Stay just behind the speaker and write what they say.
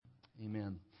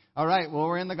Amen. All right, well,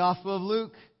 we're in the Gospel of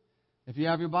Luke. If you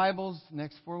have your Bibles,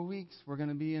 next 4 weeks, we're going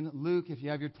to be in Luke. If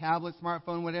you have your tablet,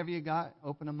 smartphone, whatever you got,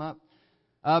 open them up.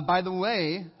 By the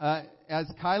way,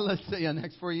 as Kyla said,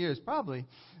 next 4 years, probably.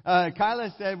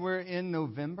 Kyla said we're in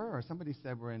November, or somebody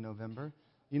said we're in November.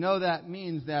 You know, that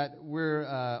means that we're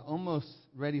almost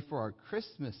ready for our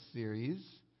Christmas series,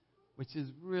 which is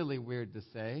really weird to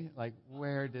say. Like,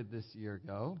 where did this year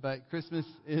go? But Christmas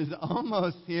is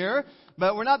almost here.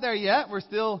 But we're not there yet. We're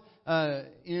still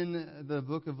in the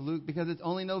book of Luke because it's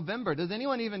only November. Does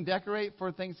anyone even decorate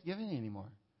for Thanksgiving anymore?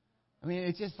 I mean,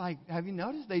 it's just like, have you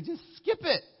noticed? They just skip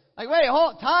it. Like, wait,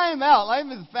 hold, time out. Life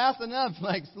is fast enough.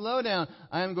 Like, slow down.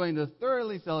 I am going to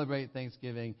thoroughly celebrate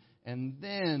Thanksgiving, and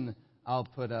then I'll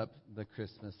put up the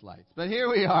Christmas lights. But here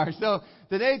we are. So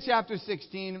today, chapter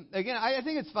 16. Again, I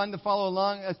think it's fun to follow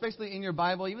along, especially in your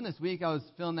Bible. Even this week, I was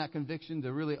feeling that conviction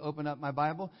to really open up my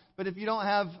Bible. But if you don't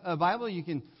have a Bible, you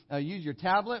can use your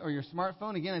tablet or your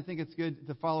smartphone. Again, I think it's good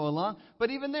to follow along.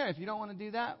 But even there, if you don't want to do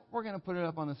that, we're going to put it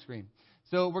up on the screen.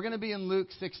 So we're going to be in Luke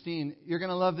 16. You're going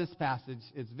to love this passage.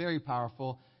 It's very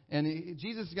powerful. And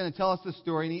Jesus is going to tell us the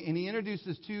story, and he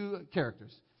introduces two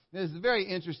characters. This is a very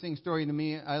interesting story to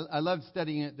me. I loved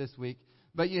studying it this week.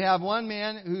 But you have one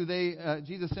man who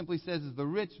Jesus simply says is the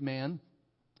rich man.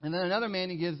 And then another man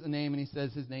he gives a name, and he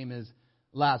says his name is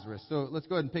Lazarus. So let's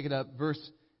go ahead and pick it up. Verse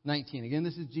 19. Again,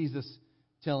 this is Jesus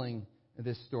telling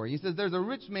this story. He says, there's a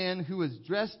rich man who was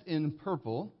dressed in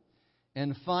purple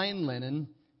and fine linen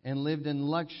and lived in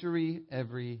luxury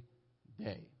every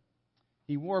day.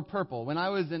 He wore purple. When I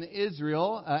was in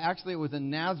Israel, actually it was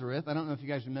in Nazareth. I don't know if you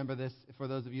guys remember this for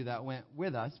those of you that went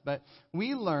with us, but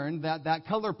we learned that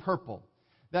color purple,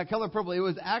 it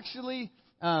was actually,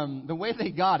 the way they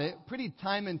got it, pretty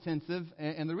time intensive.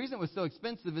 And the reason it was so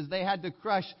expensive is they had to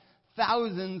crush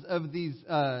thousands of these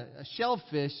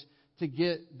shellfish to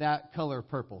get that color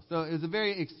purple. So it was a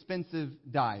very expensive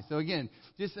dye. So again,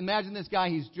 just imagine this guy,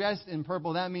 he's dressed in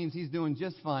purple. That means he's doing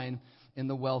just fine in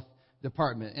the wealth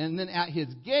department. And then at his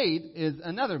gate is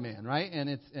another man, right?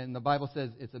 And the Bible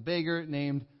says it's a beggar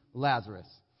named Lazarus.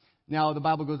 Now the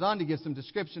Bible goes on to give some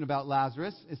description about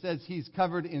Lazarus. It says he's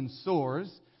covered in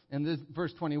sores. And this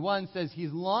verse 21 says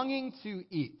he's longing to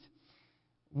eat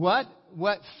what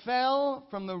fell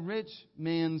from the rich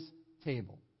man's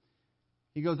table.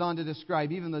 He goes on to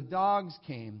describe even the dogs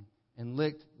came and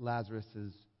licked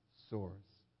Lazarus' sores.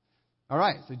 All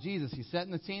right, so Jesus, he's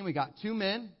setting the scene. We got two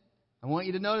men. I want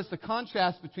you to notice the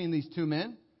contrast between these two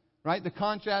men, right? The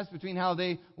contrast between how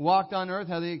they walked on earth,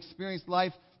 how they experienced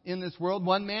life in this world.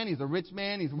 One man, he's a rich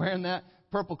man. He's wearing that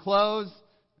purple clothes.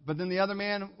 But then the other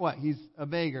man, what? He's a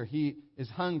beggar. He is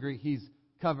hungry. He's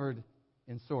covered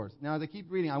in sores. Now, as I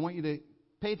keep reading, I want you to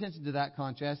pay attention to that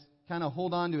contrast. Kind of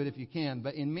hold on to it if you can.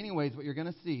 But in many ways, what you're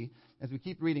going to see as we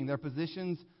keep reading, their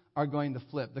positions are going to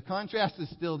flip. The contrast is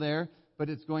still there, but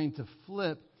it's going to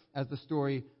flip as the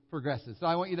story progresses. So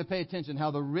I want you to pay attention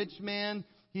how the rich man,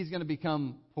 he's going to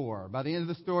become poor. By the end of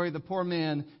the story, the poor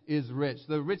man is rich.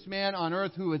 The rich man on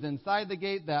earth who was inside the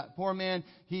gate, that poor man,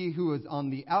 he who was on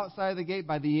the outside of the gate,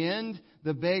 by the end,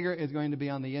 the beggar is going to be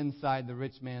on the inside. The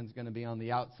rich man's going to be on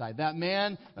the outside. That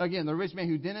man, again, the rich man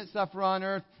who didn't suffer on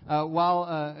earth,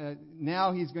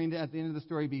 now he's going to, at the end of the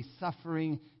story, be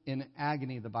suffering in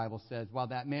agony, the Bible says. While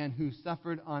that man who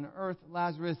suffered on earth,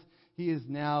 Lazarus, he is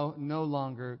now no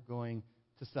longer going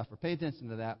to suffer. Pay attention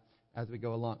to that as we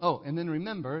go along. Oh, and then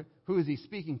remember, who is he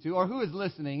speaking to, or who is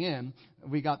listening in?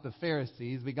 We got the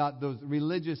Pharisees. We got those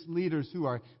religious leaders who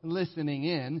are listening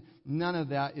in. None of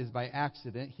that is by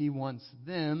accident. He wants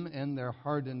them and their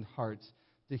hardened hearts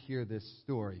to hear this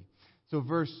story. So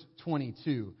verse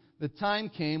 22. The time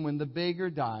came when the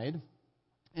beggar died,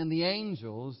 and the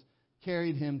angels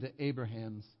carried him to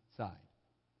Abraham's side.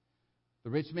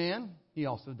 The rich man, he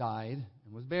also died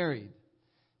and was buried.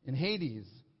 In Hades,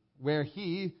 where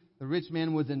the rich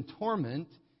man was in torment,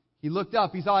 he looked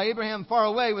up. He saw Abraham far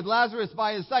away with Lazarus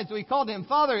by his side. So he called him,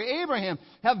 Father Abraham,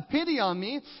 have pity on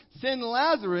me. Send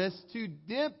Lazarus to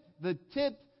dip the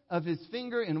tip of his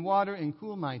finger in water and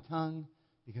cool my tongue,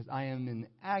 because I am in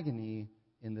agony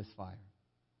in this fire.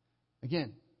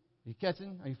 Again, are you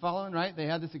catching? Are you following? Right? They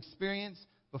had this experience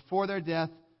before their death,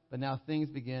 but now things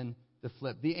begin to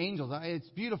flip. The angels, it's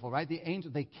beautiful, right? The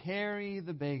angels, they carry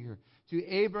the beggar to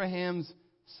Abraham's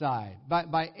side.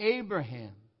 By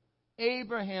Abraham's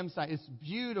side. It's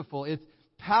beautiful. It's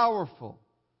powerful.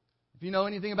 If you know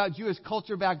anything about Jewish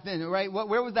culture back then, right?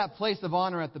 Where was that place of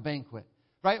honor at the banquet?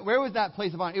 Right? Where was that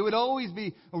place of honor? It would always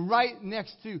be right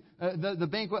next to the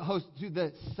banquet host, to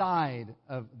the side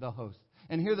of the host.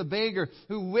 And here the beggar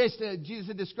who wished, Jesus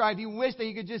had described, he wished that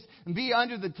he could just be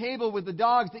under the table with the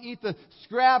dogs to eat the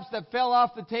scraps that fell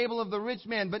off the table of the rich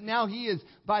man. But now he is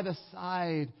by the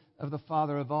side of the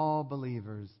father of all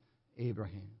believers,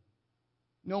 Abraham.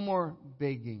 No more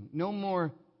begging. No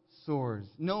more sores.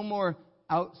 No more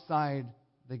outside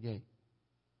the gate.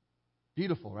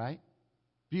 Beautiful, right?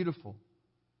 Beautiful.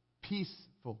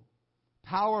 Peaceful.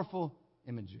 Powerful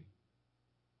imagery.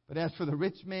 But as for the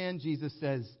rich man, Jesus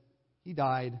says, he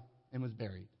died and was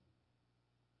buried.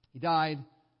 He died,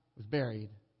 was buried.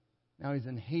 Now he's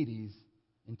in Hades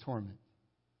in torment.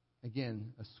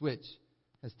 Again, a switch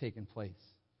has taken place.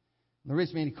 And the rich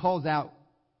man, he calls out.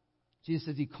 Jesus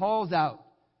says he calls out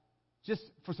just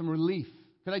for some relief.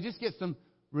 Could I just get some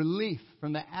relief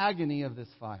from the agony of this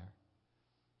fire?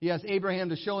 He asks Abraham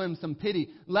to show him some pity.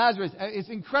 Lazarus, it's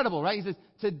incredible, right? He says,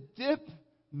 to dip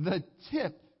the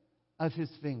tip of his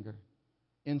finger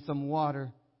in some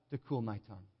water to cool my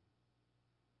tongue.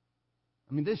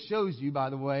 I mean, this shows you, by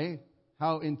the way,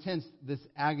 how intense this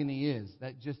agony is,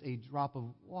 that just a drop of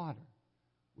water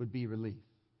would be relief.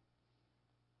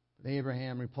 But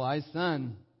Abraham replies,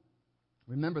 Son,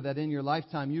 remember that in your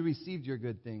lifetime you received your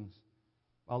good things,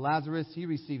 while Lazarus, he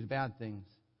received bad things.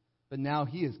 But now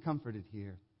he is comforted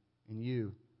here, and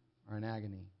you are in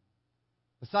agony.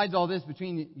 Besides all this,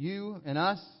 between you and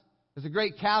us, there's a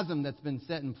great chasm that's been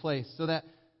set in place, so that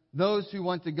those who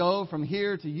want to go from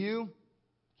here to you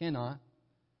cannot,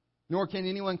 nor can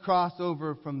anyone cross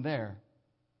over from there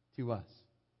to us.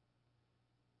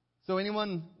 So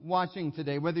anyone watching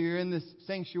today, whether you're in this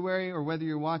sanctuary or whether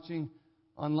you're watching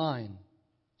online,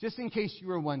 just in case you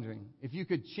were wondering if you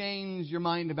could change your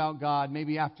mind about God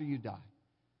maybe after you die.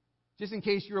 Just in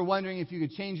case you were wondering if you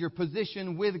could change your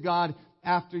position with God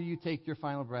after you take your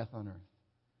final breath on earth.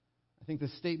 I think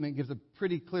this statement gives a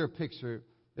pretty clear picture.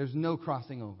 There's no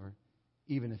crossing over,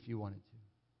 even if you wanted to.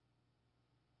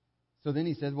 So then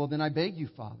he says, well, then I beg you,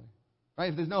 Father. Right?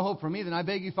 If there's no hope for me, then I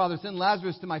beg you, Father, send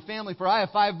Lazarus to my family, for I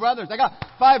have 5 brothers. I got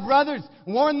 5 brothers.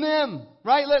 Warn them.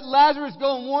 Right? Let Lazarus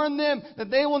go and warn them that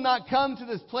they will not come to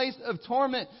this place of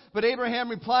torment. But Abraham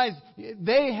replies,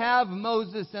 they have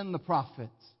Moses and the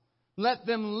prophets. Let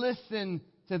them listen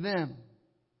to them.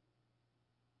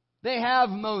 They have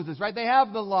Moses, right? They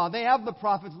have the law. They have the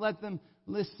prophets. Let them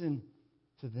listen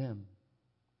to them.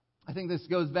 I think this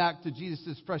goes back to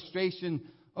Jesus' frustration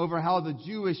over how the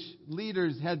Jewish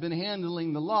leaders had been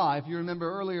handling the law. If you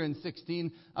remember earlier in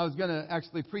 16, I was going to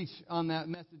actually preach on that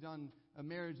message on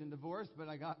marriage and divorce, but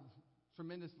I got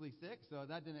tremendously sick, so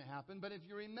that didn't happen. But if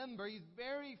you remember, he's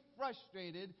very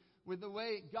frustrated with the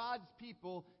way God's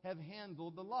people have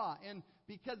handled the law. And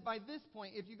because by this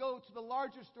point, if you go to the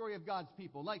larger story of God's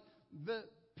people, like the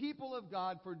people of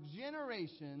God for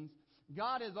generations,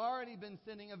 God has already been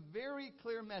sending a very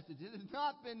clear message. It has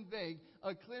not been vague.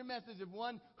 A clear message of,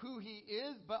 one, who He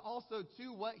is, but also,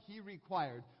 two, what He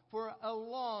required. For a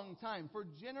long time, for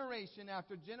generation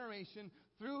after generation,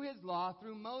 through His law,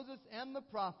 through Moses and the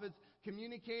prophets,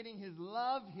 communicating His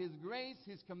love, His grace,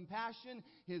 His compassion,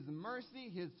 His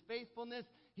mercy, His faithfulness,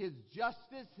 His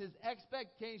justice, His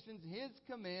expectations, His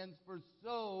commands for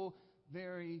so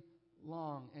very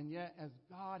long. And yet, as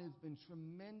God has been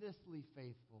tremendously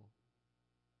faithful,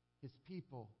 His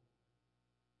people,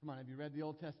 come on, have you read the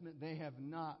Old Testament? They have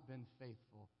not been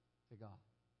faithful to God.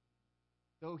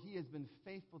 Though He has been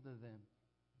faithful to them,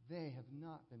 they have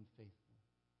not been faithful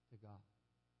to God.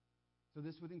 So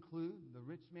this would include the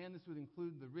rich man. This would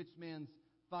include the rich man's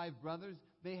 5 brothers.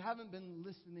 They haven't been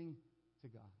listening to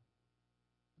God.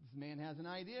 This man has an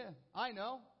idea. I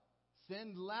know.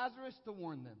 Send Lazarus to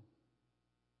warn them.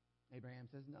 Abraham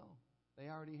says no. They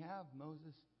already have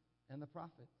Moses and the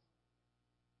prophets.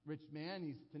 Rich man,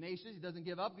 he's tenacious. He doesn't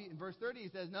give up. In verse 30, he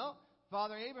says, no,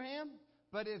 Father Abraham,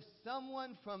 but if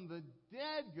someone from the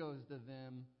dead goes to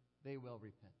them, they will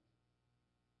repent.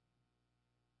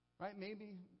 Right?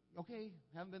 Maybe, okay,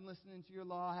 haven't been listening to your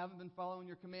law, haven't been following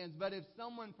your commands, but if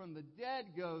someone from the dead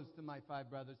goes to my 5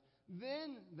 brothers,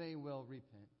 then they will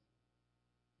repent.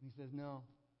 And he says, no.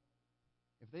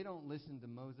 If they don't listen to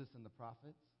Moses and the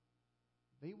prophets,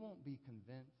 they won't be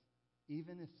convinced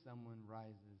even if someone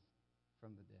rises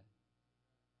from the dead.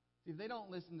 See, if they don't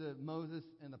listen to Moses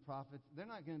and the prophets, they're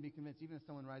not going to be convinced even if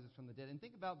someone rises from the dead. And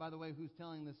think about, by the way, who's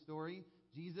telling this story.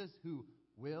 Jesus, who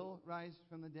will rise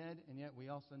from the dead, and yet we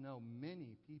also know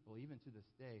many people, even to this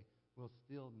day, will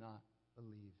still not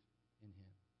believe in Him.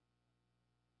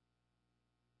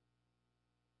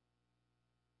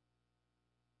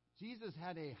 Jesus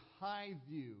had a high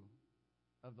view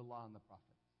of the law and the prophets.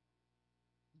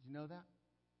 Did you know that?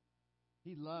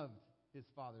 He loved His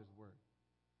Father's word.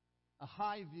 A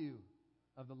high view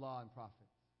of the law and prophets.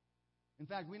 In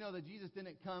fact, we know that Jesus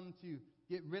didn't come to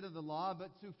get rid of the law,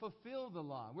 but to fulfill the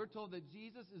law. We're told that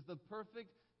Jesus is the perfect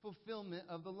fulfillment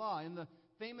of the law. In the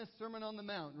famous Sermon on the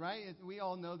Mount, right? We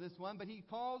all know this one, but he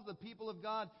calls the people of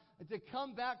God to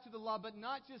come back to the law, but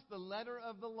not just the letter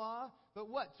of the law, but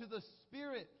what? To the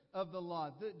spirit of the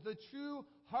law, the true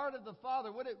heart of the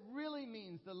Father, what it really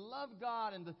means to love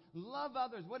God and to love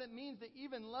others, what it means to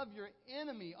even love your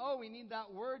enemy. Oh, we need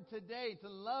that word today, to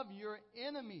love your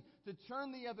enemy, to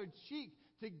turn the other cheek,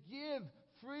 to give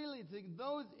freely to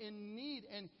those in need.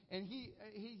 And he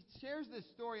shares this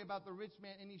story about the rich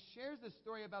man, and he shares this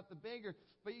story about the beggar,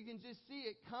 but you can just see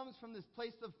it comes from this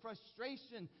place of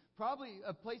frustration, probably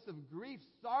a place of grief,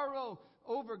 sorrow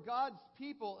over God's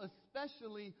people,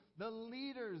 especially the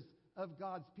leaders of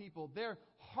God's people. Their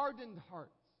hardened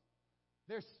hearts,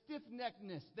 their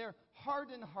stiff-neckedness, their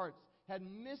hardened hearts had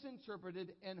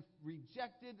misinterpreted and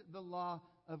rejected the law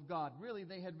of God. Really,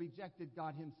 they had rejected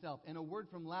God himself. And a word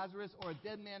from Lazarus or a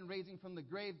dead man raising from the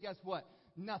grave, guess what?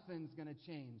 Nothing's going to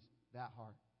change that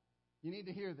heart. You need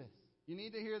to hear this. You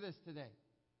need to hear this today.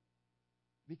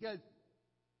 Because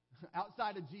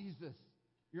outside of Jesus,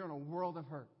 you're in a world of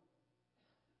hurt.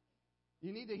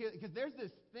 You need to hear, because there's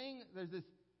this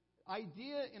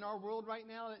idea in our world right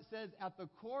now that says at the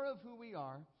core of who we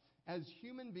are as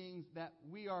human beings that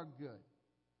we are good.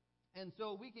 And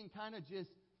so we can kind of just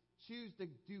choose to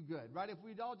do good, right? If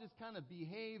we'd all just kind of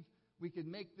behave, we could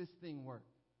make this thing work.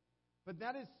 But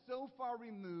that is so far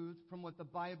removed from what the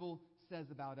Bible says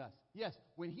about us. Yes,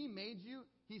 when he made you,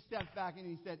 he stepped back and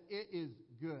he said, it is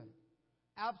good.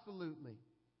 Absolutely.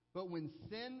 But when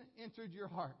sin entered your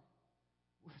heart,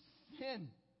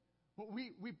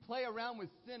 we play around with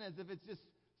sin as if it's just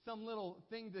some little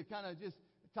thing to kind of just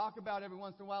talk about every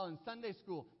once in a while in Sunday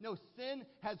school. No, sin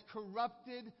has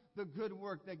corrupted the good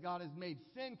work that God has made.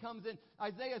 Sin comes in.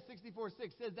 Isaiah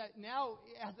 64:6 says that now,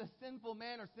 as a sinful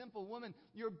man or sinful woman,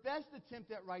 your best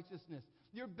attempt at righteousness,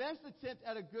 your best attempt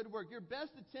at a good work, your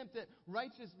best attempt at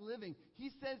righteous living, he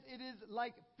says it is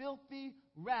like filthy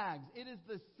rags. It is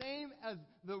the same as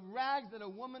the rags that a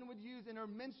woman would use in her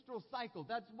menstrual cycle.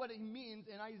 That's what it means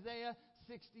in Isaiah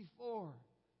 64.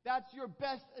 That's your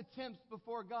best attempts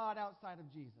before God outside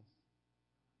of Jesus.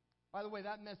 By the way,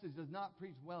 that message does not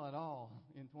preach well at all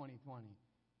in 2020.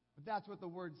 But that's what the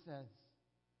Word says.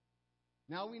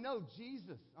 Now we know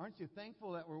Jesus. Aren't you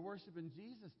thankful that we're worshiping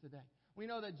Jesus today? We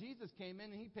know that Jesus came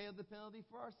in and he paid the penalty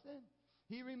for our sin.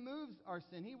 He removes our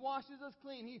sin. He washes us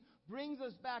clean. He brings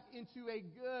us back into a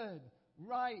good,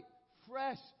 right,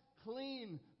 fresh,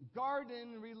 clean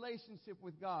garden relationship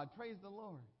with God. Praise the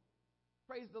Lord.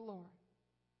 Praise the Lord.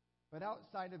 But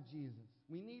outside of Jesus,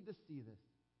 we need to see this.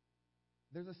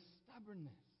 There's a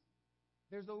stubbornness.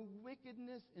 There's a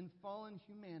wickedness in fallen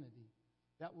humanity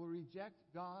that will reject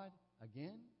God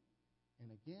again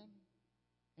and again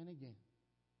and again.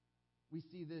 We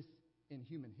see this in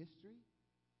human history.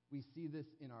 We see this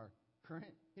in our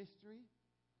current history.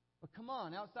 But come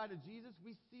on, outside of Jesus,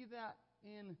 we see that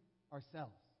in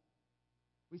ourselves.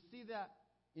 We see that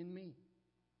in me.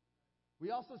 We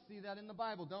also see that in the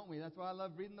Bible, don't we? That's why I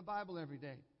love reading the Bible every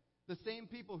day. The same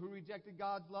people who rejected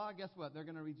God's law, guess what? They're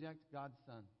going to reject God's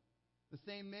Son. The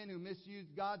same men who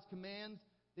misused God's commands,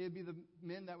 they would be the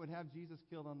men that would have Jesus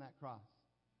killed on that cross.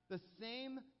 The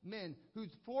same men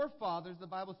whose forefathers, the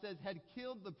Bible says, had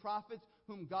killed the prophets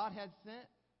whom God had sent,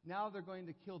 now they're going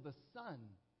to kill the Son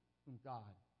whom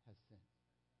God has sent.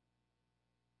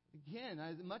 Again,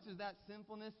 as much as that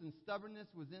sinfulness and stubbornness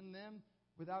was in them,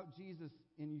 without Jesus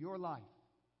in your life,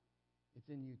 it's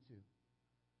in you too.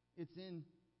 It's in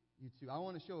you too. I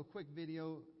want to show a quick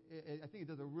video. I think it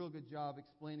does a real good job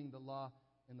explaining the law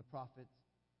and the prophets.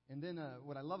 And then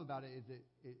what I love about it is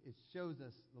it shows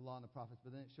us the law and the prophets,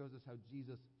 but then it shows us how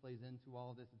Jesus plays into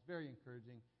all of this. It's very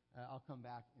encouraging. I'll come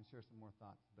back and share some more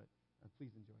thoughts, but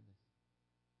please enjoy this.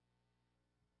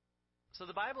 So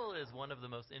the Bible is one of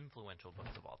the most influential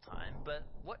books of all time, but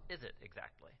what is it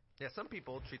exactly? Yeah, some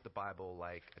people treat the Bible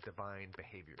like a divine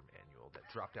behavior manual that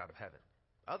dropped out of heaven.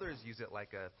 Others use it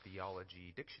like a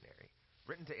theology dictionary,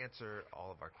 written to answer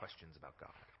all of our questions about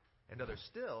God. And others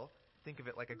still think of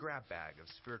it like a grab bag of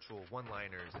spiritual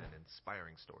one-liners and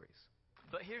inspiring stories.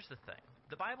 But here's the thing.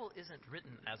 The Bible isn't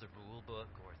written as a rule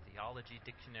book or theology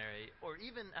dictionary or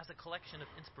even as a collection of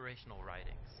inspirational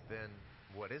writings. Then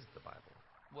what is the Bible?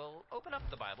 Well, open up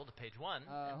the Bible to page 1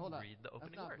 and read the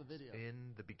opening that's not words. The video.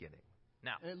 In the beginning.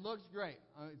 Now, it looks great.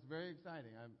 It's very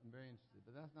exciting. I'm very interested,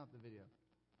 but that's not the video.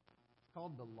 It's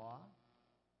called The Law.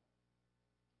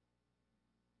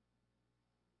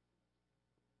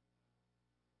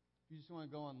 If you just want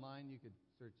to go online, you could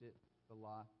search it, The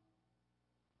Law.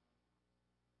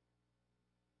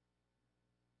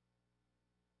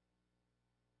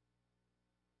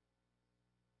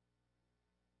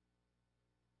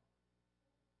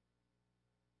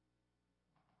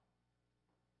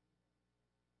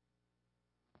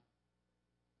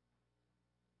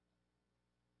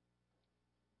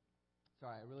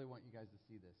 sorry, I really want you guys to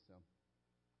see this, so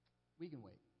we can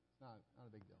wait. It's not a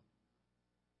big deal.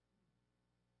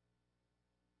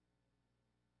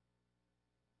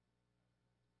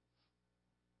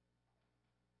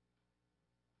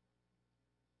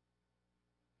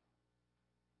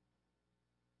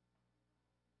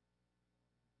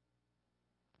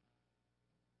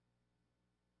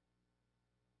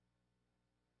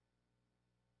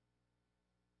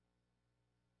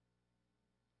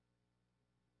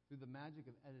 Through the magic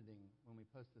of editing, when we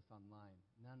post this online,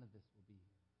 none of this will be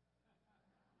here.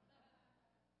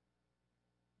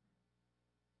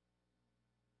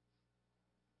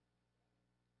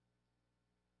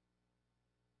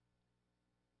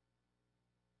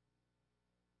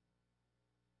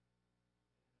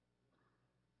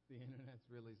 The internet's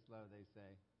really slow, they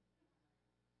say.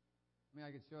 I mean,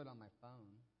 I could show it on my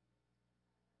phone.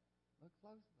 Look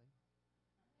closely.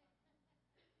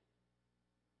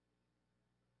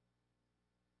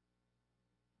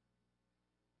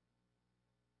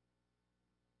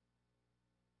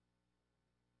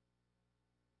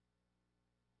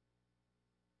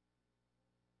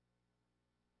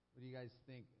 What do you guys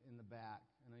think in the back?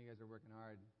 I know you guys are working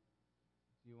hard.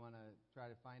 Do you want to try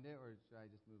to find it, or should I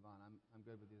just move on? I'm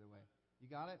good with either way. You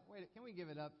got it? Wait, can we give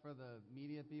it up for the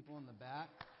media people in the back?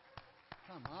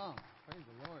 Come on. Praise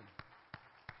the Lord.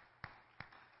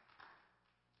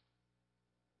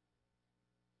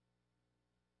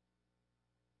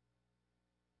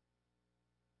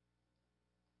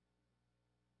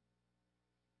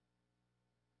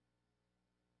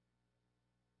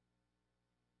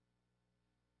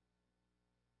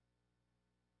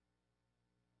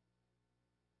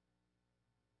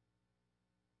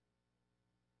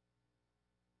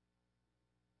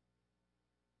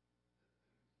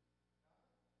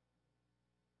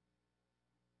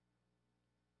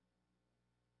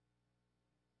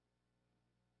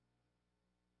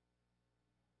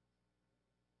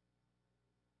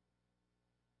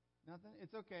 Nothing?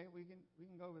 It's okay. We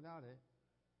can go without it.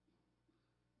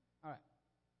 All right.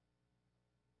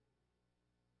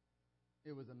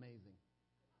 It was amazing.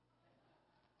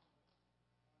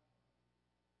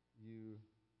 You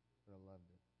would have loved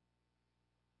it.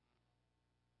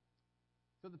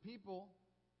 So the people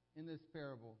in this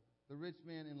parable, the rich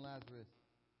man and Lazarus,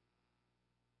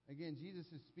 again, Jesus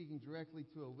is speaking directly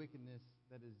to a wickedness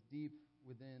that is deep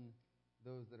within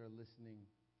those that are listening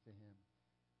to him.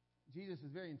 Jesus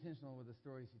is very intentional with the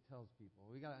stories he tells people.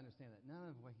 We got to understand that none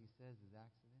of what he says is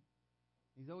accident.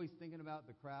 He's always thinking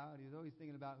about the crowd. He's always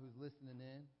thinking about who's listening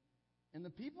in. And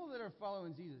the people that are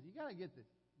following Jesus, you got to get this.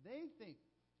 They think,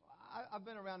 I've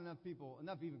been around enough people,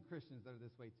 enough even Christians that are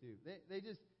this way too. They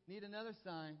just need another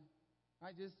sign.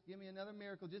 Right? Just give me another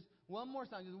miracle. Just one more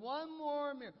sign. Just one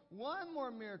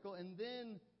more miracle, and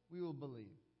then we will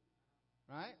believe.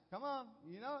 Right? Come on.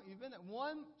 You know, you've been at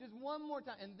just one more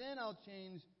time, and then I'll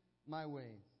change my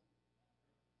ways.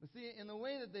 But see, in the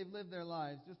way that they've lived their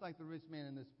lives, just like the rich man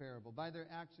in this parable, by their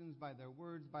actions, by their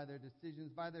words, by their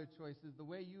decisions, by their choices, the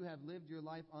way you have lived your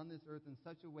life on this earth in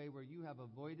such a way where you have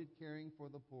avoided caring for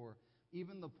the poor,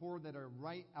 even the poor that are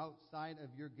right outside of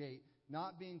your gate,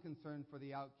 not being concerned for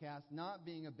the outcast, not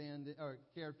being abandoned or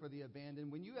cared for the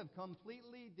abandoned, when you have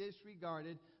completely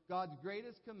disregarded God's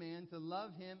greatest command to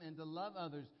love Him and to love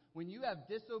others, when you have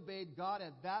disobeyed God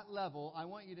at that level, I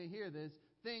want you to hear this,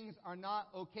 things are not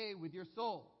okay with your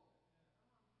soul.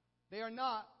 They are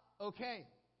not okay.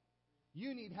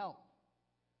 You need help.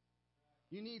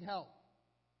 You need help.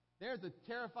 There's a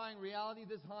terrifying reality.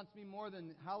 This haunts me more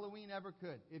than Halloween ever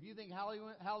could. If you think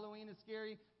Halloween is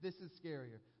scary, this is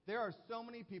scarier. There are so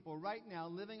many people right now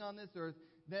living on this earth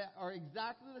that are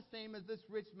exactly the same as this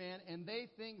rich man, and they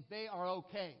think they are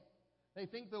okay. They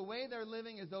think the way they're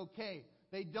living is okay.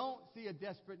 They don't see a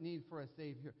desperate need for a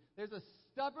Savior. There's a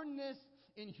stubbornness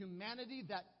in humanity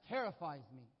that terrifies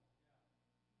me.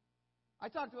 I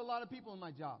talk to a lot of people in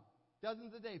my job,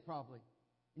 dozens a day probably,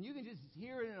 and you can just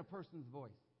hear it in a person's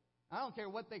voice. I don't care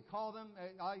what they call them.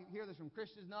 I hear this from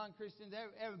Christians, non-Christians,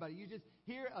 everybody. You just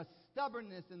hear a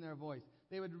stubbornness in their voice.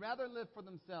 They would rather live for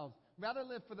themselves, rather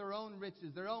live for their own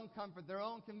riches, their own comfort, their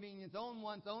own convenience, own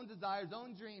wants, own desires,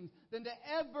 own dreams, than to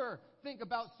ever think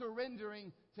about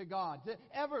surrendering to God, to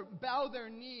ever bow their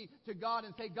knee to God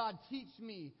and say, God, teach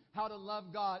me how to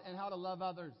love God and how to love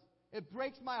others. It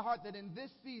breaks my heart that in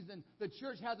this season, the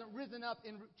church hasn't risen up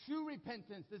in true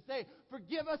repentance to say,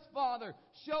 forgive us, Father.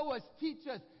 Show us, teach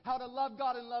us how to love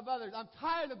God and love others. I'm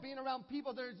tired of being around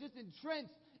people that are just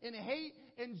entrenched in hate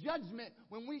and judgment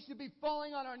when we should be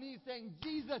falling on our knees saying,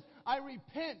 Jesus, I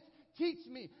repent. Teach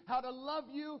me how to love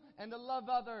you and to love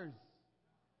others.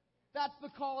 That's the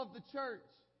call of the church.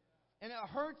 And it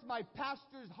hurts my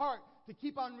pastor's heart to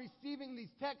keep on receiving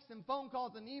these texts and phone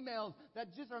calls and emails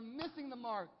that just are missing the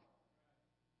mark.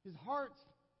 His heart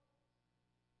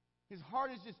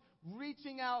is just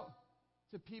reaching out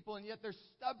to people, and yet their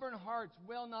stubborn hearts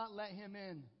will not let him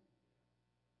in.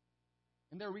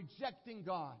 And they're rejecting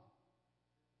God.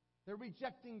 They're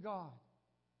rejecting God.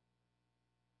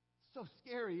 It's so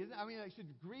scary, isn't it? I mean, it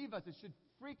should grieve us. It should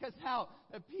freak us out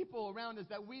that people around us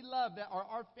that we love, that are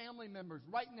our family members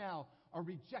right now, are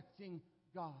rejecting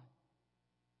God.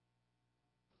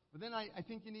 But then I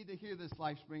think you need to hear this,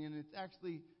 LifeSpring, and it's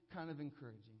actually kind of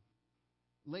encouraging.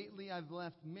 Lately, I've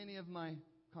left many of my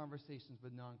conversations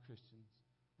with non-Christians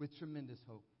with tremendous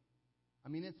hope. I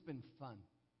mean, it's been fun.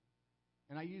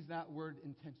 And I use that word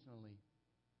intentionally.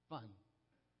 Fun.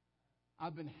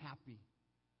 I've been happy.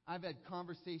 I've had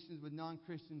conversations with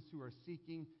non-Christians who are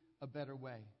seeking a better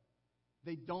way.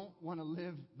 They don't want to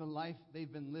live the life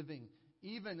they've been living.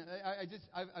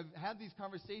 I've had these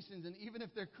conversations, and even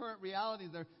if their current realities,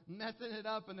 they're messing it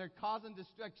up and they're causing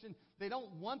destruction, they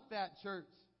don't want that, church.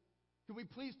 Can we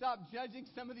please stop judging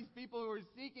some of these people who are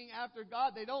seeking after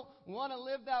God? They don't want to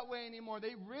live that way anymore.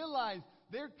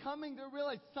 They're coming to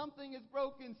realize something is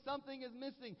broken, something is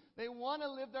missing. They want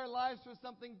to live their lives for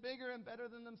something bigger and better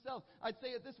than themselves. I'd say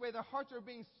it this way, their hearts are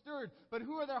being stirred. But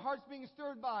who are their hearts being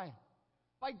stirred by?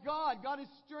 By God. God is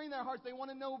stirring their hearts. They want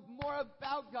to know more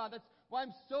about God. That's why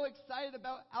I'm so excited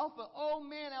about Alpha. Oh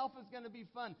man, Alpha's going to be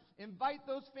fun. Invite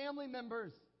those family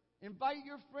members. Invite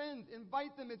your friends.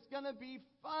 Invite them. It's going to be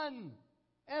fun.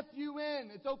 F-U-N.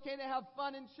 It's okay to have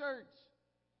fun in church.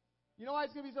 You know why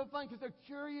it's going to be so fun? Because they're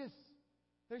curious.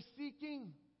 They're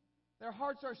seeking. Their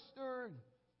hearts are stirred.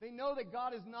 They know that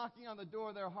God is knocking on the door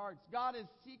of their hearts. God is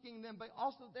seeking them, but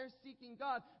also they're seeking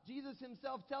God. Jesus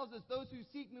himself tells us, those who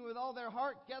seek me with all their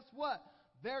heart, guess what?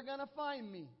 They're going to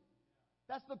find me.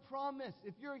 That's the promise.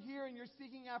 If you're here and you're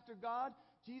seeking after God,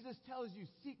 Jesus tells you,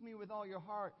 seek me with all your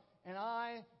heart, and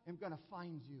I am going to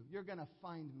find you. You're going to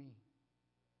find me.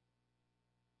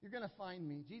 You're going to find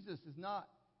me. Jesus is not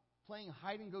playing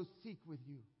hide and go seek with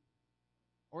you.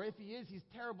 Or if he is, he's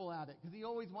terrible at it because he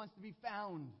always wants to be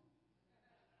found.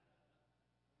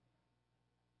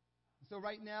 So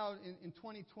right now in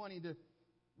 2020, to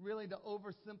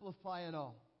oversimplify it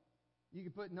all, you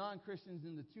can put non-Christians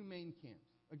into two main camps.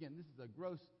 Again, this is a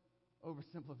gross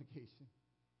oversimplification.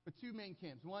 But two main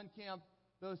camps. One camp,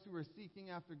 those who are seeking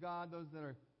after God, those that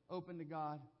are open to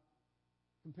God,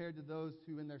 compared to those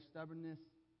who in their stubbornness,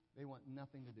 they want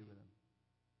nothing to do with him.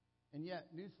 And yet,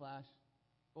 newsflash,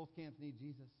 both camps need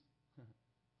Jesus.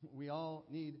 We all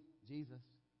need Jesus.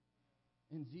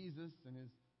 And Jesus and his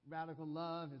radical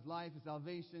love, his life, his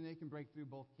salvation, they can break through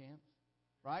both camps.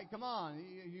 Right? Come on.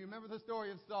 You remember the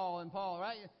story of Saul and Paul,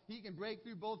 right? He can break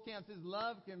through both camps. His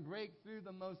love can break through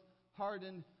the most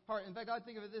hardened heart. In fact, I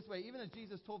think of it this way. Even as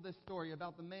Jesus told this story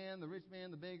about the man, the rich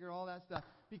man, the beggar, all that stuff,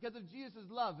 because of Jesus'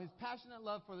 love, his passionate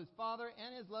love for his Father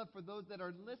and his love for those that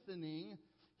are listening,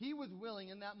 he was willing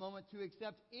in that moment to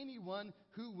accept anyone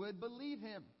who would believe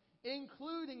him,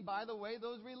 including, by the way,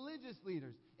 those religious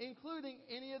leaders, including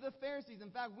any of the Pharisees.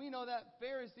 In fact, we know that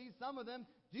Pharisees, some of them,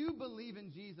 do believe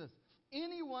in Jesus.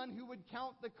 Anyone who would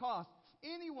count the cost,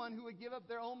 anyone who would give up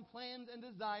their own plans and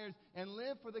desires and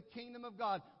live for the kingdom of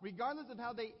God, regardless of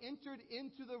how they entered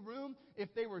into the room,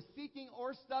 if they were seeking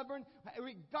or stubborn,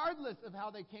 regardless of how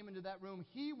they came into that room,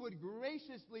 he would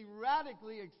graciously,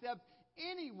 radically accept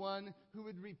anyone who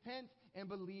would repent and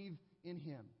believe in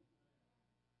him.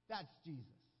 That's Jesus.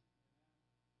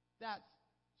 That's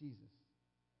Jesus.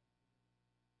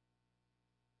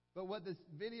 But what this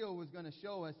video was going to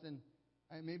show us, and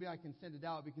maybe I can send it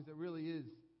out because it really is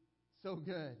so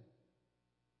good.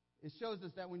 It shows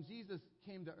us that when Jesus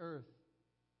came to earth,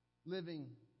 living,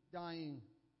 dying,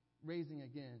 raising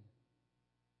again,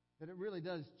 that it really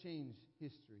does change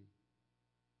history.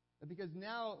 Because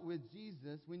now with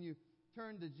Jesus, when you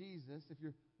turn to Jesus, if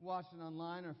you're watching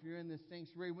online or if you're in this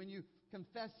sanctuary, when you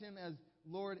confess him as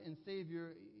Lord and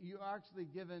Savior, you are actually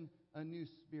given a new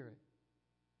spirit.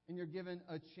 And you're given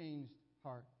a changed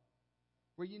heart.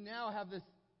 Where you now have this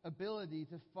ability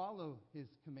to follow his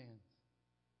commands.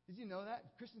 Did you know that?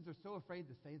 Christians are so afraid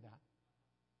to say that.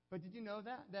 But did you know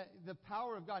that? That the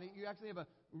power of God, you actually have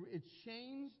it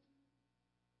changed,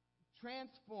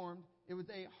 transformed. It was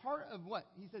a heart of what?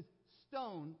 He says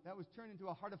stone that was turned into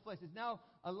a heart of flesh. It's now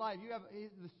alive. You have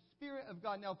the Spirit of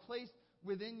God now placed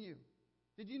within you.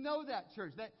 Did you know that,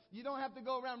 church? That you don't have to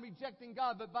go around rejecting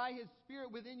God, but by his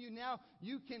Spirit within you now,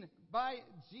 you can by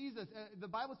Jesus. The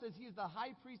Bible says he is the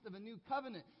high priest of a new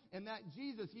covenant. And that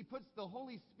Jesus, he puts the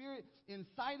Holy Spirit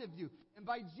inside of you. And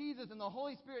by Jesus and the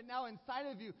Holy Spirit now inside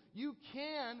of you, you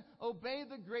can obey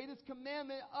the greatest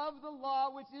commandment of the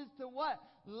law, which is to what?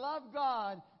 Love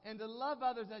God and to love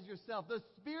others as yourself. The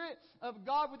Spirit of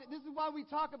God. This is why we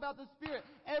talk about the Spirit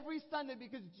every Sunday,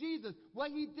 because Jesus,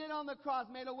 what he did on the cross,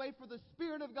 made a way for the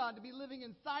Spirit of God to be living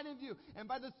inside of you. And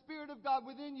by the Spirit of God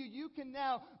within you, you can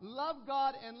now love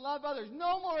God and love others.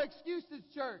 No more excuses,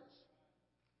 church.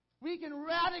 We can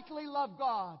radically love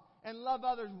God and love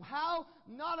others. How?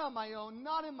 Not on my own,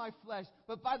 not in my flesh,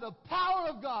 but by the power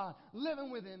of God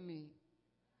living within me.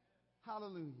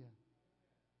 Hallelujah.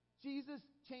 Jesus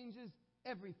changes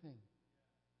everything.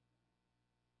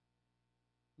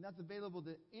 And that's available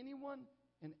to anyone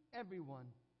and everyone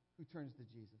who turns to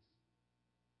Jesus.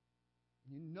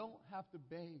 You don't have to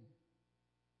beg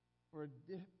for a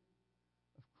dip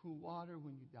of cool water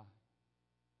when you die.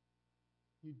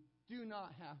 You do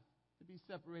not have to be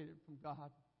separated from God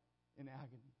in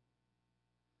agony.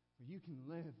 For you can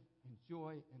live in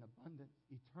joy and abundance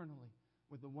eternally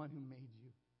with the one who made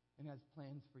you and has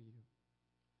plans for you.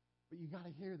 But you got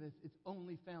to hear this. It's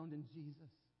only found in Jesus.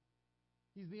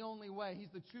 He's the only way. He's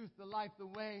the truth, the life, the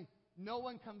way. No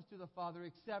one comes to the Father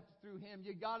except through him.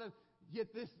 You got to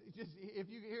get this. Just if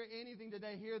you hear anything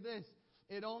today, hear this.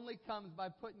 It only comes by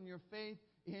putting your faith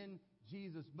in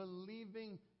Jesus,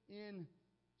 believing in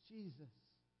Jesus.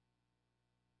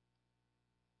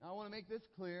 Now, I want to make this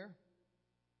clear.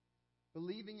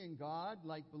 Believing in God,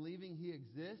 like believing he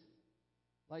exists,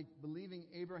 like believing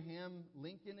Abraham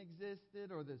Lincoln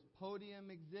existed or this podium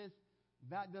exists,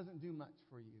 that doesn't do much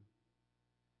for you.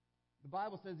 The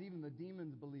Bible says even the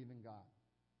demons believe in God.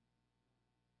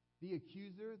 The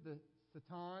accuser, the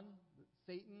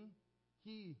Satan,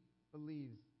 he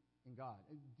believes in God.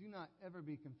 Do not ever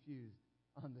be confused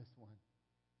on this one.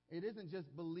 It isn't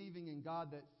just believing in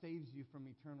God that saves you from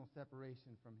eternal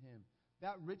separation from him.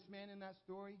 That rich man in that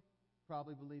story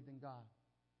probably believed in God.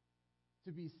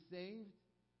 To be saved,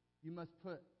 you must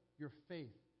put your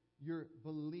faith, your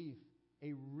belief,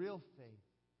 a real faith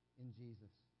in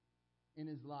Jesus, in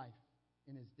his life,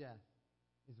 in his death,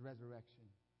 his resurrection.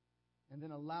 And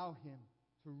then allow him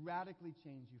to radically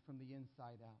change you from the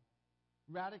inside out.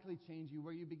 Radically change you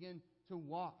where you begin to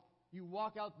walk. You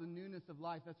walk out the newness of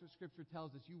life. That's what Scripture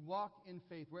tells us. You walk in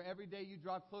faith, where every day you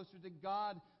draw closer to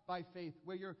God by faith,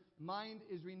 where your mind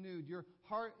is renewed, your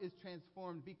heart is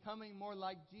transformed, becoming more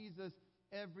like Jesus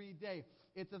every day.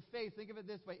 It's a faith, think of it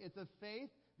this way, it's a faith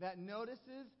that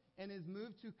notices and is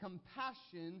moved to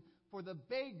compassion for the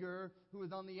beggar who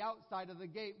is on the outside of the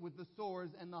gate with the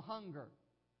sores and the hunger.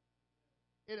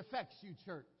 It affects you,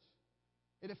 church.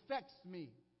 It affects me.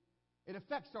 It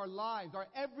affects our lives, our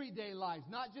everyday lives,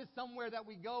 not just somewhere that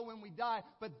we go when we die,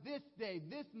 but this day,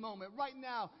 this moment, right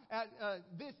now, at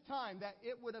this time, that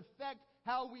it would affect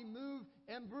how we move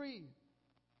and breathe.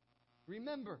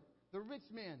 Remember, the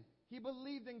rich man, he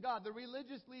believed in God. The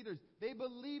religious leaders, they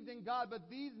believed in God, but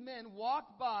these men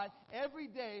walked by every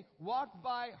day, walked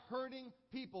by hurting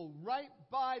people, right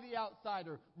by the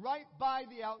outsider, right by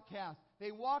the outcast.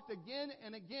 They walked again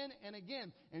and again and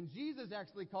again. And Jesus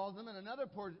actually calls them in another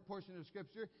portion of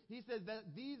Scripture. He says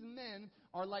that these men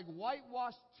are like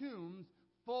whitewashed tombs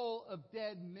full of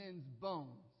dead men's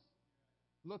bones.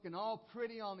 Looking all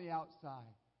pretty on the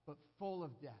outside, but full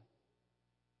of death.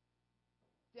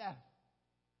 Death.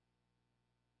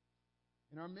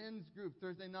 In our men's group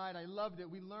Thursday night, I loved it.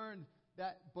 We learned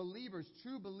that believers,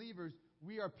 true believers,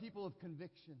 we are people of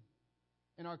conviction.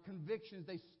 And our convictions,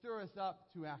 they stir us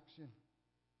up to action.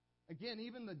 Again,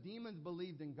 even the demons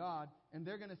believed in God, and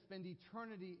they're going to spend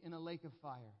eternity in a lake of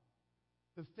fire.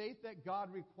 The faith that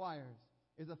God requires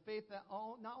is a faith that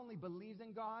not only believes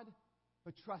in God,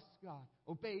 but trusts God,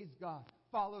 obeys God,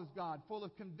 follows God, full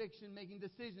of conviction, making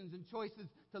decisions and choices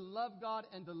to love God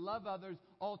and to love others,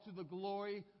 all to the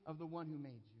glory of the one who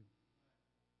made you.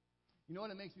 You know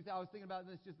what it makes me think? I was thinking about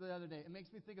this just the other day. It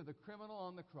makes me think of the criminal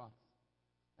on the cross.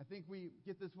 I think we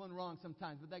get this one wrong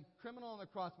sometimes, but that criminal on the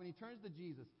cross, when he turns to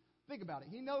Jesus, think about it.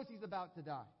 He knows he's about to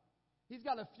die. He's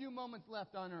got a few moments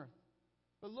left on earth.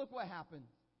 But look what happens.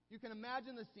 You can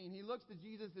imagine the scene. He looks to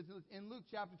Jesus. It's in Luke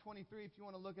chapter 23, if you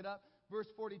want to look it up, verse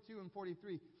 42 and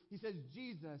 43. He says,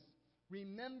 Jesus,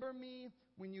 remember me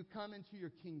when you come into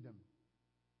your kingdom.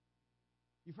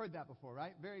 You've heard that before,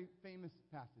 right? Very famous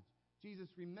passage. Jesus,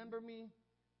 remember me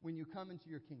when you come into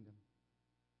your kingdom.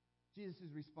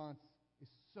 Jesus' response is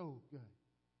so good.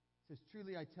 He says,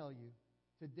 truly I tell you,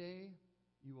 today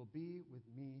you will be with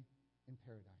me in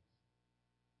paradise.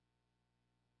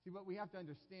 See, what we have to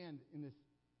understand in this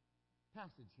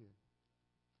passage here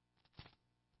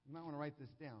You might want to write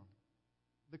this down.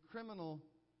 The criminal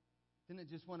didn't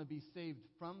just want to be saved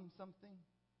from something,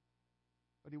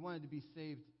 but he wanted to be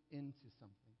saved into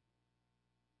something.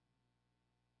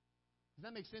 Does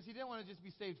that make sense? He didn't want to just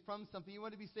be saved from something. He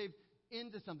wanted to be saved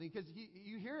into something. Because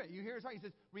you hear it. You hear his heart. He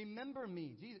says, remember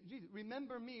me. Jesus,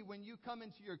 remember me when you come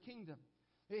into your kingdom.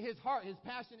 His heart, his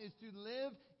passion is to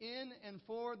live in and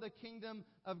for the kingdom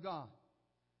of God.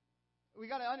 We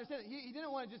got to understand that he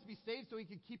didn't want to just be saved so he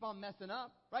could keep on messing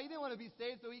up. Right? He didn't want to be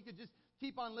saved so he could just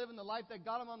keep on living the life that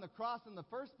got him on the cross in the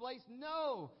first place.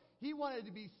 No. He wanted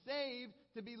to be saved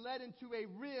to be led into a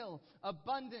real,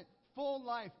 abundant, full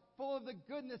life, full of the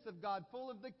goodness of God,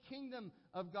 full of the kingdom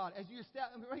of God. As you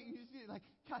establish, right, you see, like,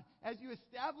 God, as you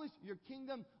establish your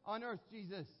kingdom on earth,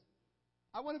 Jesus,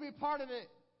 I want to be a part of it.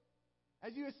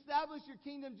 As you establish your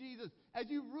kingdom, Jesus, as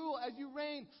you rule, as you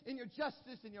reign in your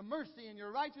justice and your mercy and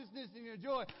your righteousness and your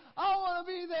joy, I want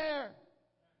to be there.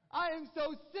 I am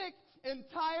so sick and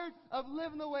tired of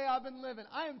living the way I've been living.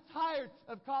 I am tired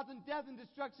of causing death and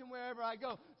destruction wherever I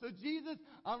go. So Jesus,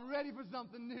 I'm ready for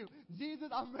something new. Jesus,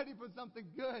 I'm ready for something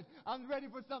good. I'm ready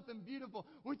for something beautiful.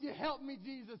 Would you help me,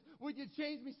 Jesus? Would you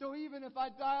change me so even if I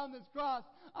die on this cross,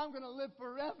 I'm going to live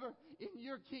forever in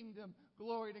your kingdom.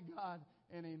 Glory to God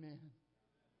and amen.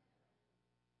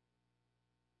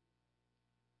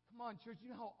 Come on, church, you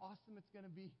know how awesome it's going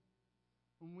to be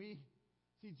when we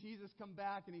see Jesus come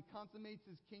back and he consummates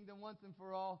his kingdom once and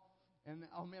for all. And,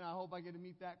 oh man, I hope I get to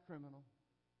meet that criminal.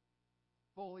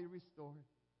 Fully restored.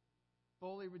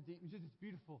 Fully redeemed. It's just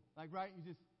beautiful. Like, right?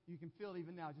 You can feel it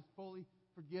even now. Just fully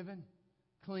forgiven,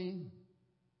 clean,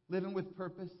 living with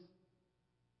purpose,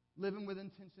 living with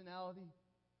intentionality,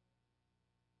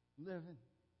 living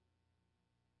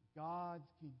God's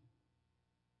kingdom.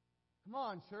 Come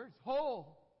on, church.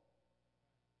 Whole.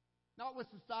 Not what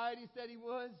society said he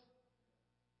was.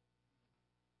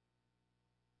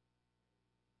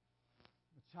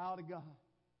 Child of God,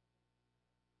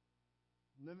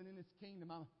 living in his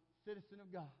kingdom. I'm a citizen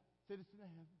of God, citizen of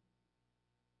heaven,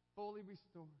 fully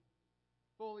restored,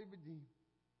 fully redeemed.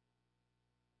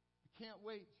 I can't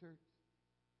wait, church,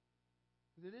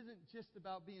 because it isn't just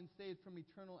about being saved from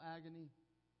eternal agony.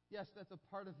 Yes, that's a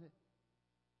part of it,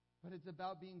 but it's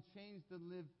about being changed to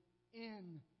live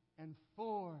in and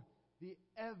for the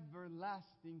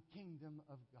everlasting kingdom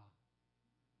of God.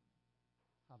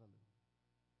 Hallelujah.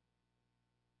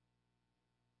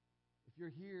 If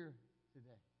you're here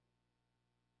today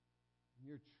and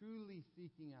you're truly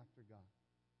seeking after God,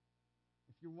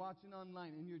 if you're watching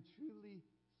online and you're truly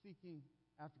seeking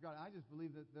after God, I just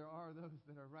believe that there are those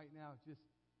that are right now just,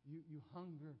 you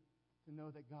hunger to know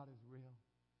that God is real.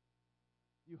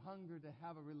 You hunger to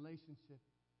have a relationship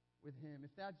with him.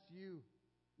 If that's you,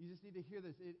 you just need to hear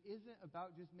this. It isn't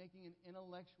about just making an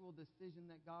intellectual decision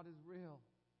that God is real.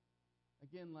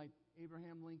 Again, like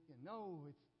Abraham Lincoln. No,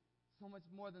 it's so much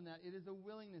more than that. It is a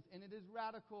willingness, and it is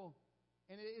radical,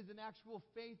 and it is an actual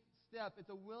faith step. It's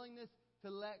a willingness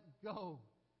to let go,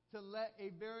 to let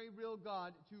a very real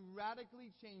God to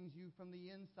radically change you from the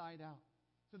inside out,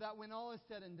 so that when all is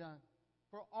said and done,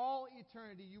 for all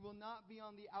eternity, you will not be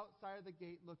on the outside of the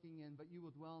gate looking in, but you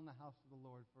will dwell in the house of the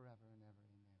Lord forever and ever.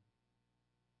 Amen.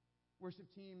 Worship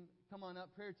team, come on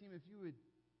up. Prayer team, if you would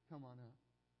come on up.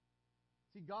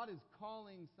 See, God is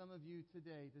calling some of you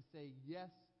today to say yes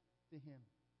to him.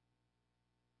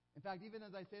 In fact, even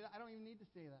as I say that, I don't even need to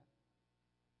say that.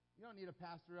 You don't need a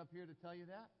pastor up here to tell you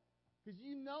that, because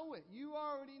you know it. You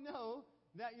already know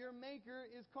that your Maker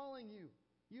is calling you.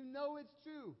 You know it's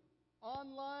true.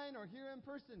 Online or here in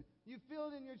person, you feel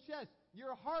it in your chest.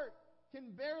 Your heart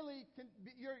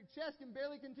your chest can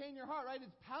barely contain your heart, right?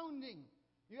 It's pounding.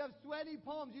 You have sweaty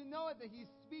palms. You know it, that he's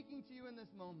speaking to you in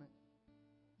this moment.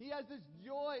 He has this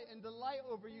joy and delight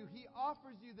over you. He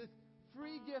offers you this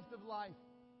free gift of life,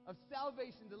 of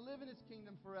salvation, to live in his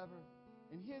kingdom forever,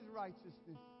 in his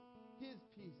righteousness, his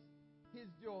peace,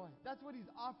 his joy. That's what he's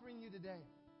offering you today.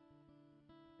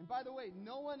 And by the way,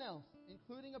 no one else,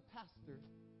 including a pastor,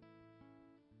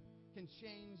 can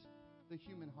change the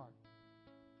human heart.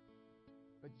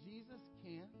 But Jesus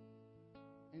can,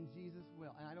 and Jesus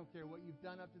will. And I don't care what you've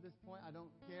done up to this point. I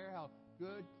don't care how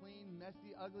good, clean,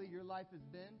 messy, ugly your life has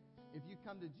been. If you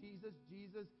come to Jesus,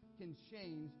 Jesus can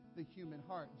change the human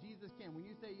heart. Jesus can. When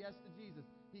you say yes to Jesus,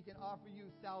 he can offer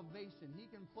you salvation. He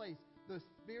can place the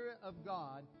Spirit of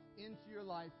God into your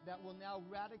life that will now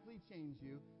radically change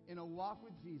you in a walk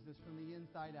with Jesus from the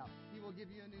inside out. He will give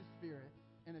you a new spirit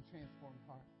and a transformed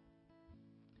heart.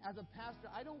 As a pastor,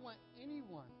 I don't want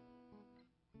anyone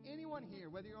here,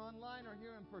 whether you're online or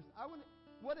here in person,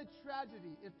 what a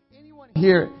tragedy if anyone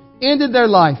here ended their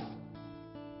life,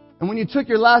 and when you took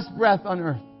your last breath on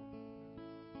earth,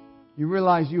 you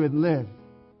realize you had lived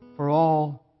for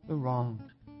all the wrong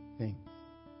things.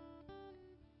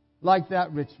 Like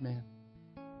that rich man,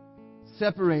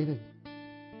 separated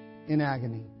in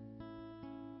agony.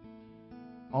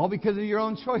 All because of your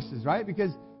own choices, right?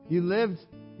 Because you lived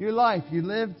your life. You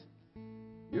lived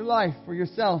your life for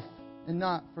yourself and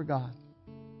not for God.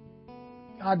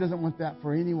 God doesn't want that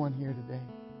for anyone here today.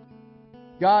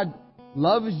 God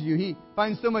loves you. He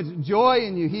finds so much joy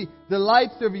in you. He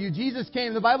delights over you. Jesus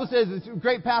came. The Bible says, it's a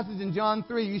great passage in John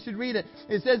 3. You should read it.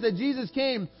 It says that Jesus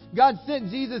came. God sent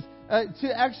Jesus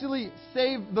to actually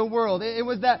save the world. It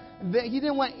was that He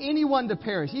didn't want anyone to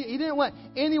perish. He didn't want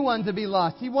anyone to be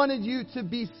lost. He wanted you to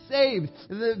be saved.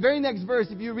 The very next verse,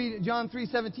 if you read John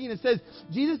 3:17, it says,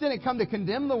 Jesus didn't come to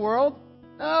condemn the world.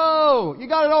 No, you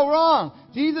got it all wrong.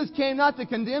 Jesus came not to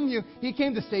condemn you. He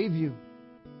came to save you.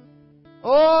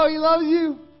 Oh, He loves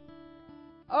you.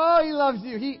 Oh, He loves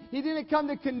you. He didn't come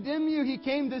to condemn you. He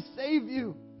came to save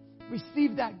you.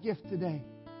 Receive that gift today.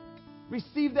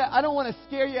 Receive that. I don't want to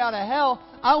scare you out of hell.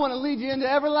 I want to lead you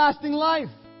into everlasting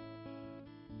life.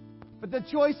 But the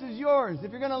choice is yours. If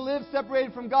you're going to live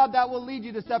separated from God, that will lead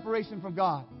you to separation from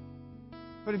God.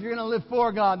 But if you're going to live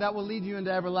for God, that will lead you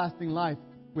into everlasting life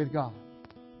with God.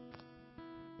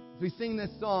 As we sing this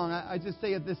song, I just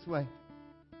say it this way.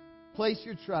 Place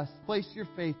your trust, place your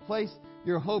faith, place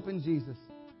your hope in Jesus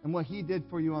and what He did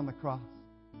for you on the cross.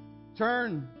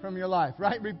 Turn from your life,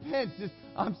 right? Repent. Just,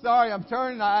 I'm sorry, I'm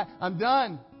turning, I'm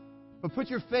done. But put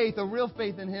your faith, a real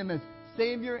faith in Him as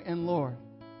Savior and Lord.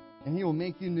 And He will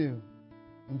make you new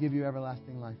and give you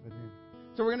everlasting life with Him.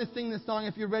 So we're going to sing this song.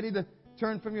 If you're ready to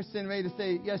turn from your sin, ready to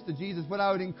say yes to Jesus, what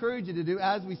I would encourage you to do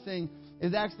as we sing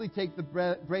is actually take the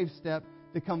brave step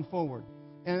to come forward.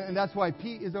 And that's why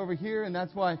Pete is over here, and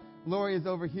that's why Lori is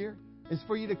over here, is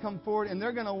for you to come forward, and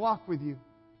they're going to walk with you,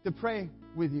 to pray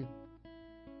with you,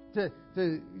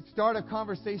 to start a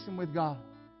conversation with God,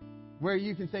 where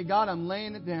you can say, God, I'm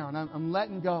laying it down. I'm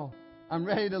letting go. I'm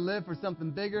ready to live for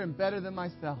something bigger and better than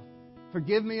myself.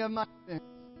 Forgive me of my sins.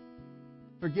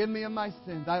 Forgive me of my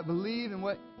sins. I believe in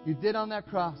what You did on that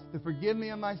cross to forgive me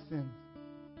of my sins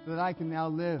so that I can now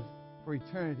live for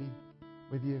eternity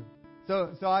with You.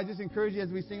 So I just encourage you as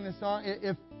we sing this song,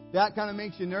 if that kind of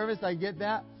makes you nervous, I get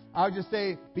that. I would just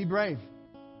say, be brave.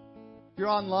 If you're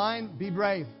online, be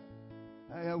brave.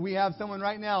 We have someone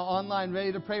right now online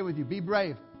ready to pray with you. Be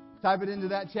brave. Type it into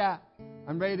that chat.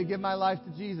 I'm ready to give my life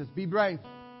to Jesus. Be brave.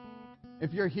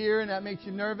 If you're here and that makes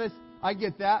you nervous, I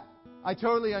get that. I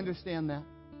totally understand that.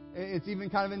 It's even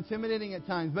kind of intimidating at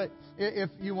times. But if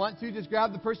you want to, just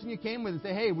grab the person you came with and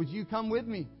say, hey, would you come with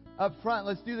me up front?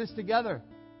 Let's do this together.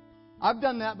 I've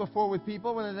done that before with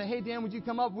people when they say, hey, Dan, would you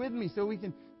come up with me so we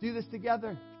can do this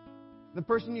together? The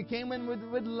person you came in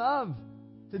would love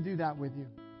to do that with you.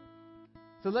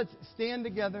 So let's stand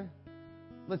together.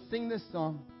 Let's sing this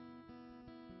song.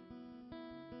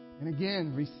 And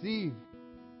again, receive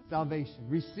salvation.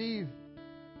 Receive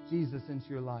Jesus into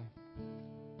your life.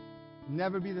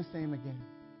 Never be the same again.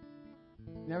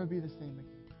 Never be the same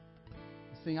again.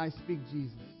 Sing, I speak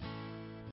Jesus.